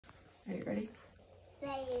Are you ready?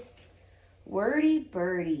 Ready. Wordy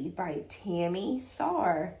Birdy by Tammy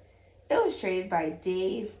Saar. Illustrated by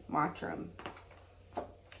Dave Mottram.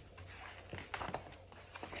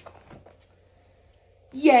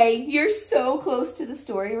 Yay, you're so close to the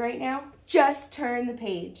story right now. Just turn the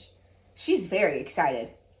page. She's very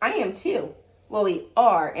excited. I am too. Well, we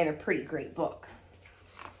are in a pretty great book.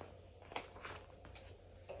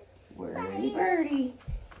 Wordy Birdy.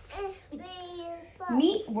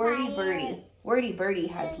 Meet Wordy Birdy. Wordy Birdy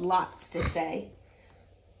has lots to say.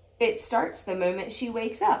 It starts the moment she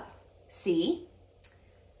wakes up. See?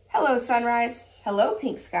 Hello, sunrise. Hello,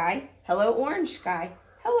 pink sky. Hello, orange sky.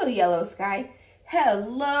 Hello, yellow sky.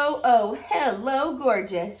 Hello, oh, hello,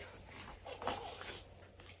 gorgeous.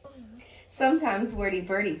 Sometimes Wordy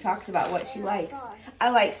Birdy talks about what she likes.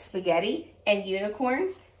 I like spaghetti and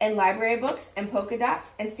unicorns and library books and polka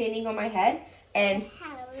dots and standing on my head. And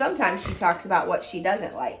sometimes she talks about what she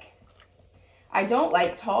doesn't like. I don't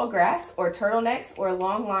like tall grass or turtlenecks or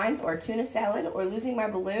long lines or tuna salad or losing my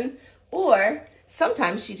balloon. Or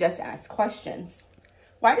sometimes she just asks questions.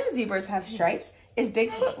 Why do zebras have stripes? Is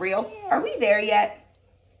Bigfoot real? Are we there yet?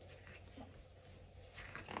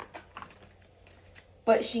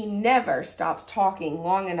 But she never stops talking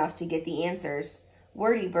long enough to get the answers.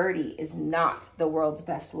 Wordy Birdy is not the world's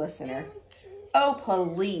best listener. Oh,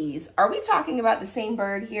 please. Are we talking about the same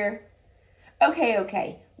bird here?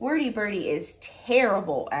 Okay. Wordy Birdy is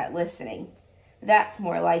terrible at listening. That's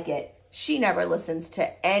more like it. She never listens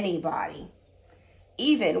to anybody,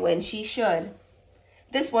 even when she should.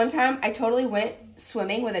 This one time, I totally went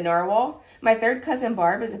swimming with a narwhal. My third cousin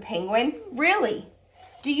Barb is a penguin. Really?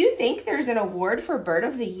 Do you think there's an award for Bird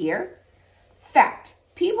of the Year? Fact.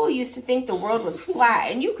 People used to think the world was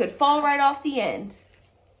flat and you could fall right off the end.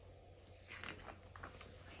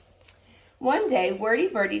 One day, Wordy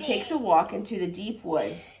Birdy takes a walk into the deep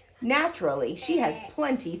woods. Naturally, she has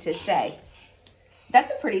plenty to say.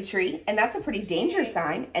 That's a pretty tree, and that's a pretty danger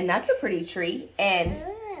sign, and that's a pretty tree, and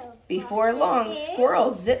before long,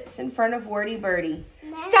 Squirrel zips in front of Wordy Birdy.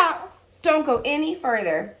 Stop! Don't go any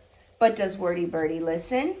further. But does Wordy Birdy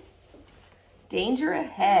listen? Danger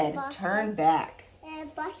ahead. Turn back.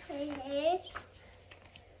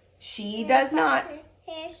 She does not.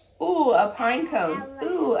 Ooh, a pine cone.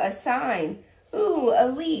 Ooh, a sign. Ooh, a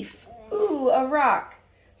leaf. Ooh, a rock.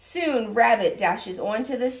 Soon, Rabbit dashes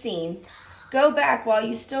onto the scene. Go back while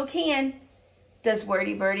you still can. Does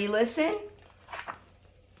Wordy Birdy listen?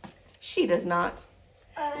 She does not.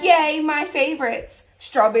 Yay, my favorites.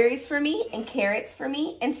 Strawberries for me, and carrots for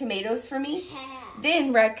me, and tomatoes for me.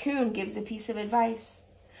 Then Raccoon gives a piece of advice.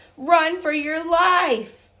 Run for your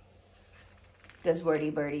life. Does Wordy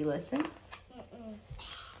Birdy listen?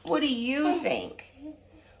 What do you think?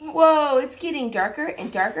 Whoa, it's getting darker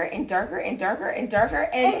and darker and darker and darker and darker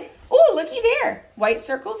and oh, looky there. White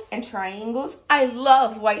circles and triangles. I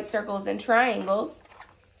love white circles and triangles.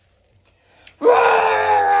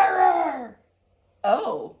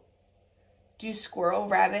 Oh, do Squirrel,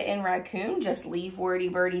 Rabbit, and Raccoon just leave Wordy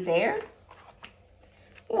Birdy there?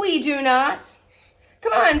 We do not.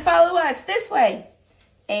 Come on, follow us this way.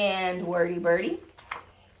 And Wordy Birdy,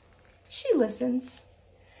 she listens.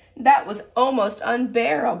 That was almost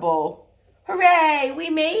unbearable. Hooray, we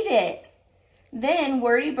made it. Then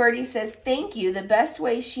Wordy Birdy says thank you the best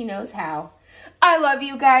way she knows how. I love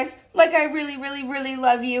you guys. Like I really, really, really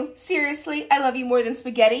love you. Seriously, I love you more than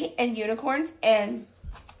spaghetti and unicorns. And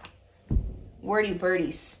Wordy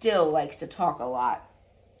Birdy still likes to talk a lot.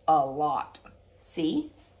 A lot.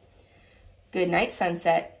 See? Good night,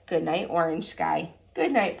 sunset. Good night, orange sky.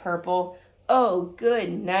 Good night, purple. Oh,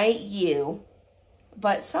 good night, you.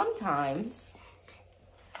 But sometimes,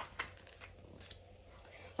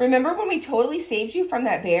 remember when we totally saved you from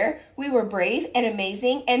that bear? We were brave and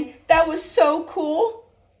amazing, and that was so cool.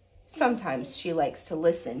 Sometimes she likes to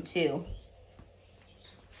listen, too.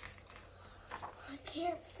 I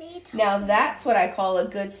can't see. Now that's what I call a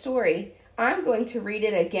good story. I'm going to read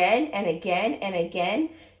it again and again and again,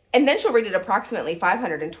 and then she'll read it approximately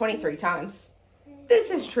 523 times. This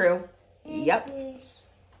is true. Yep.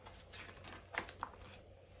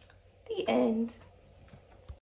 The end.